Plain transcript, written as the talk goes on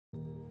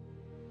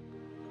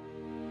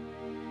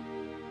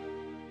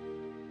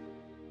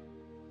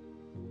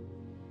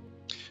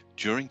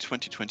During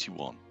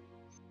 2021,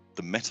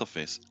 the Met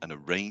Office and a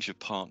range of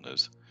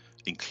partners,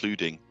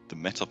 including the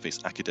Met Office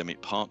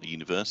Academic Partner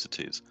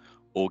Universities,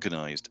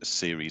 organised a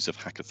series of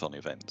hackathon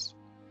events.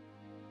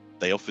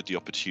 They offered the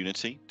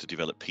opportunity to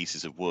develop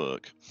pieces of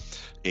work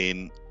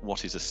in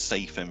what is a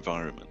safe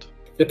environment.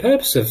 The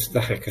purpose of the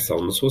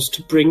hackathons was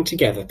to bring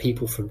together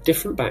people from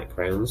different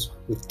backgrounds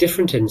with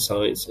different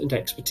insights and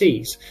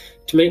expertise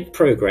to make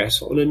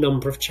progress on a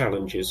number of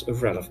challenges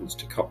of relevance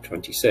to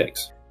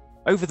COP26.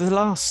 Over the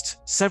last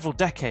several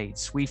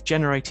decades, we've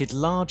generated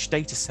large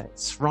data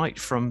sets right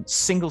from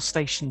single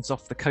stations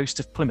off the coast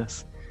of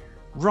Plymouth,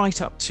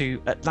 right up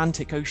to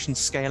Atlantic Ocean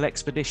scale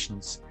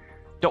expeditions,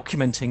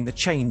 documenting the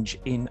change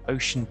in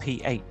ocean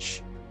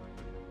pH.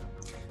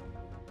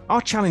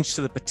 Our challenge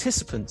to the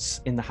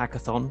participants in the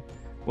hackathon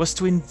was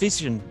to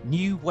envision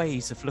new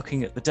ways of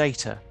looking at the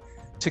data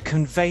to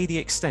convey the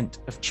extent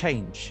of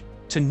change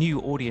to new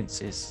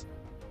audiences.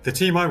 The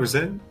team I was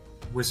in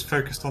was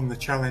focused on the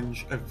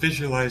challenge of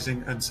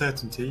visualising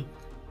uncertainty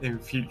in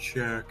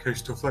future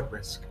coastal flood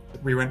risk.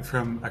 We went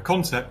from a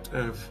concept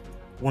of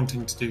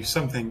wanting to do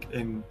something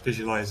in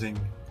visualising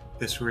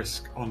this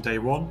risk on day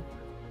one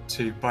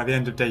to, by the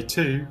end of day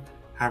two,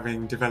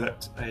 having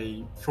developed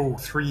a full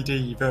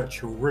 3D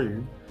virtual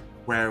room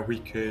where we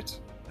could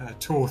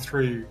tour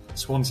through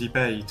Swansea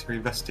Bay to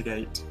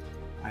investigate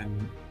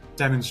and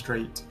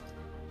demonstrate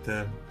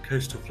the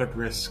coastal flood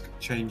risk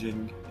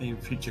changing in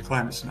future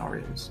climate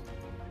scenarios.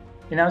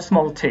 In our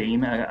small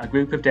team, a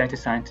group of data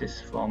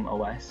scientists from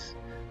OS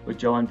were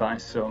joined by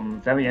some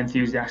very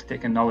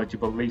enthusiastic and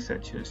knowledgeable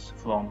researchers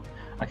from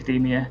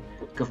academia,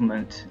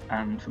 government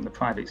and from the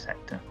private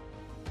sector.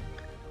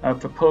 Our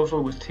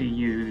proposal was to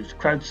use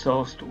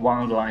crowdsourced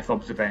wildlife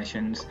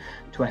observations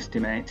to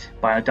estimate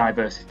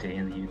biodiversity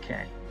in the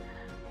UK.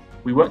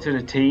 We worked as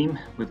a team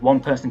with one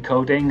person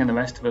coding and the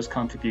rest of us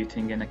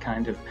contributing in a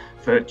kind of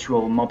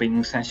virtual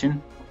mobbing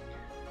session.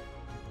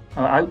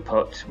 Our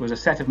output was a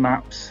set of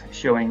maps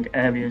showing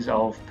areas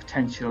of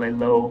potentially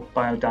low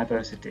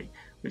biodiversity,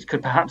 which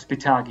could perhaps be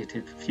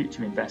targeted for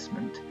future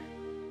investment.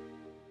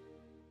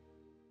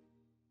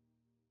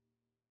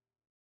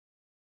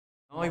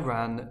 I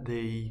ran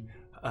the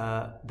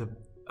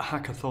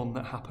hackathon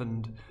that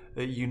happened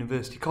at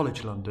University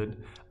College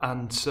London,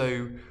 and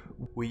so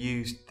we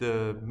used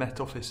the Met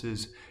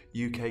Office's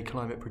UK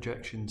Climate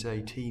Projections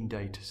 18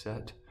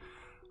 dataset,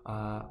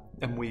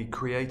 and we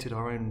created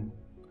our own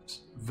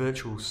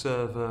virtual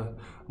server,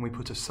 and we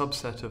put a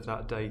subset of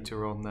that data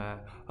on there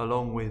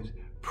along with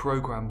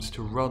programs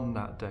to run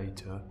that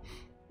data,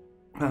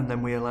 and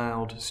then we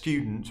allowed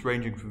students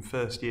ranging from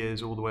first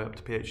years all the way up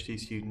to PhD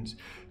students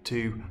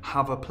to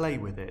have a play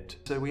with it.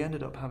 So we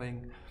ended up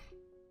having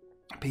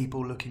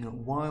people looking at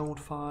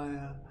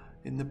wildfire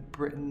in the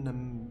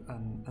Britain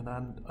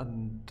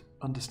and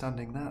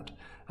understanding that,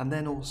 and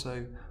then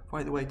also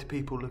right the way to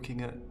people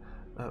looking at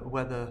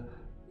whether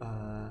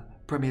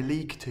Premier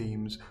League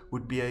teams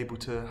would be able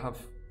to have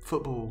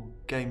football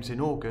games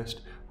in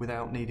August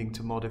without needing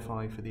to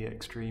modify for the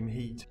extreme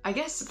heat. I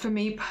guess for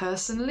me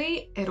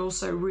personally, it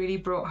also really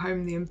brought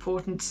home the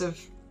importance of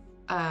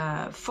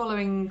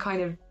following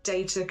kind of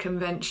data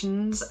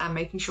conventions and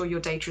making sure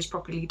your data is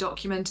properly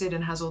documented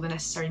and has all the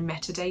necessary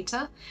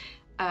metadata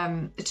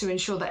to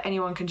ensure that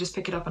anyone can just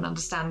pick it up and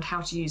understand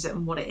how to use it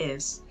and what it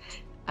is.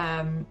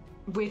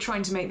 We're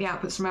trying to make the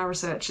outputs from our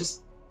research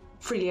as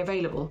freely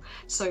available,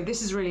 so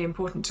this is really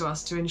important to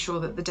us to ensure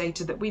that the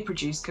data that we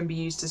produce can be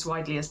used as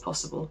widely as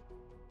possible.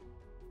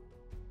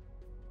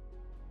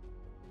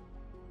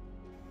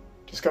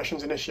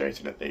 Discussions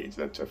initiated at Leeds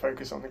led to a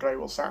focus on the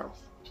Global South,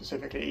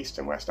 specifically East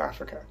and West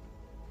Africa,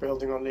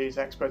 building on Leeds'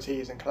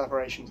 expertise and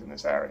collaborations in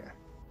this area.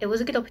 It was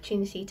a good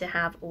opportunity to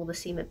have all the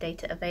CMOAP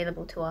data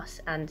available to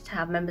us and to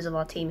have members of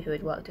our team who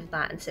had worked with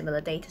that and similar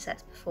data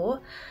sets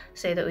before,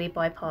 so that we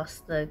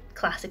bypassed the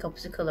classic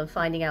obstacle of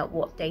finding out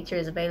what data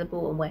is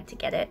available and where to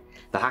get it.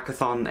 The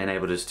hackathon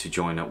enabled us to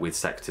join up with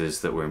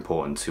sectors that were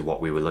important to what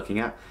we were looking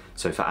at.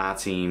 So for our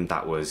team,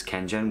 that was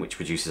KenGen, which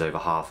produces over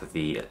half of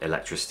the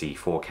electricity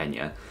for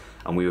Kenya,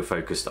 and we were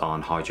focused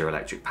on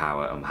hydroelectric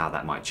power and how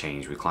that might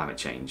change with climate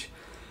change.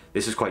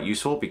 This was quite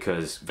useful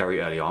because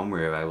very early on we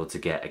were able to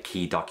get a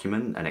key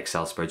document, an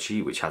Excel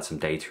spreadsheet which had some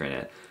data in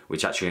it,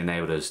 which actually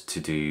enabled us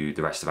to do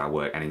the rest of our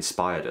work and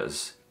inspired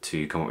us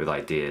to come up with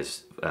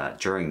ideas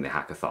during the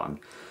hackathon.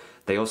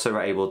 They also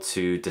were able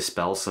to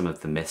dispel some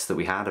of the myths that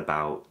we had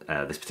about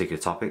this particular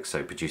topic,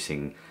 so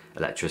producing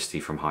electricity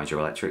from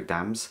hydroelectric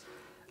dams,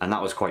 and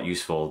that was quite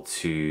useful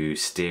to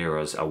steer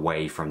us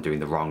away from doing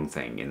the wrong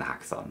thing in the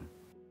hackathon.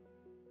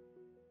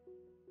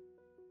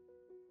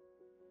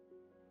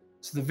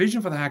 So the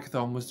vision for the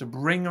hackathon was to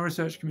bring a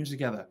research community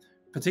together,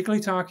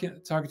 particularly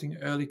targeting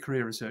early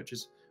career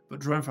researchers, but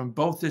drawing from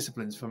both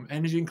disciplines, from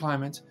energy and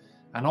climate,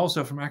 and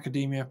also from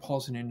academia,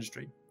 policy and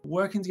industry.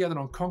 Working together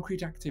on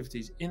concrete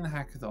activities in the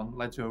hackathon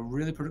led to a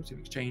really productive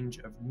exchange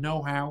of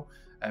know-how,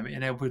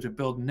 enabled people to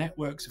build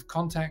networks of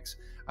contacts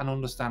and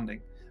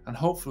understanding, and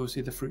hopefully we'll see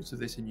the fruits of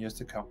this in years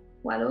to come.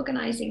 While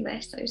organising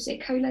this, I also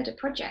co-led a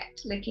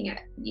project looking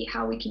at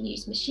how we can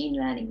use machine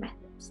learning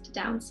methods to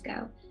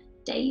downscale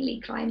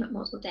daily climate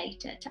model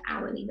data to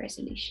hourly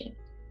resolution,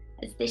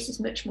 as this is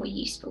much more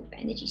useful for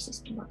energy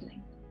system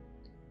modelling.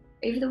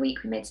 Over the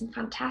week, we made some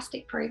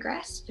fantastic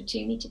progress for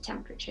 2-metre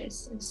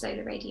temperatures and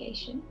solar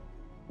radiation.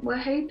 We're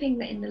hoping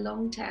that in the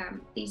long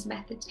term, these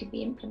methods could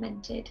be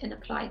implemented and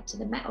applied to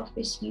the Met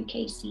Office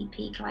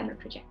UKCP climate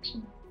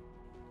projection.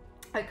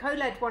 I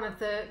co-led one of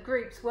the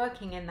groups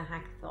working in the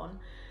hackathon,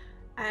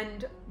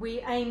 and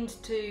we aimed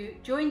to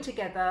join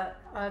together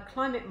a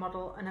climate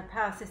model and a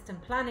power system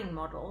planning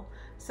model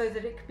so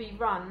that it could be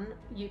run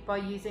by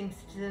using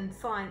citizen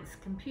science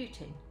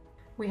computing.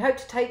 We hope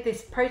to take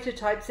this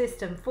prototype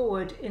system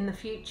forward in the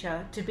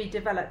future to be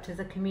developed as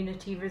a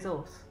community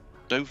resource.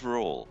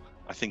 Overall,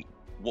 I think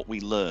what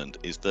we learned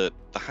is that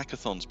the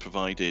hackathons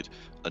provided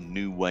a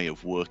new way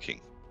of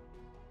working.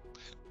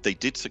 They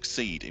did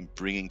succeed in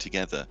bringing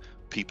together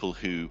people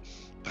who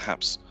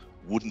perhaps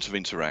wouldn't have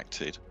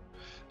interacted,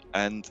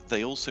 and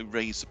they also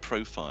raised the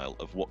profile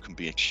of what can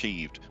be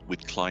achieved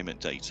with climate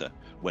data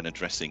when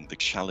addressing the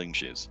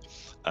challenges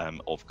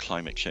of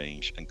climate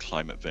change and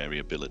climate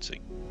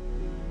variability.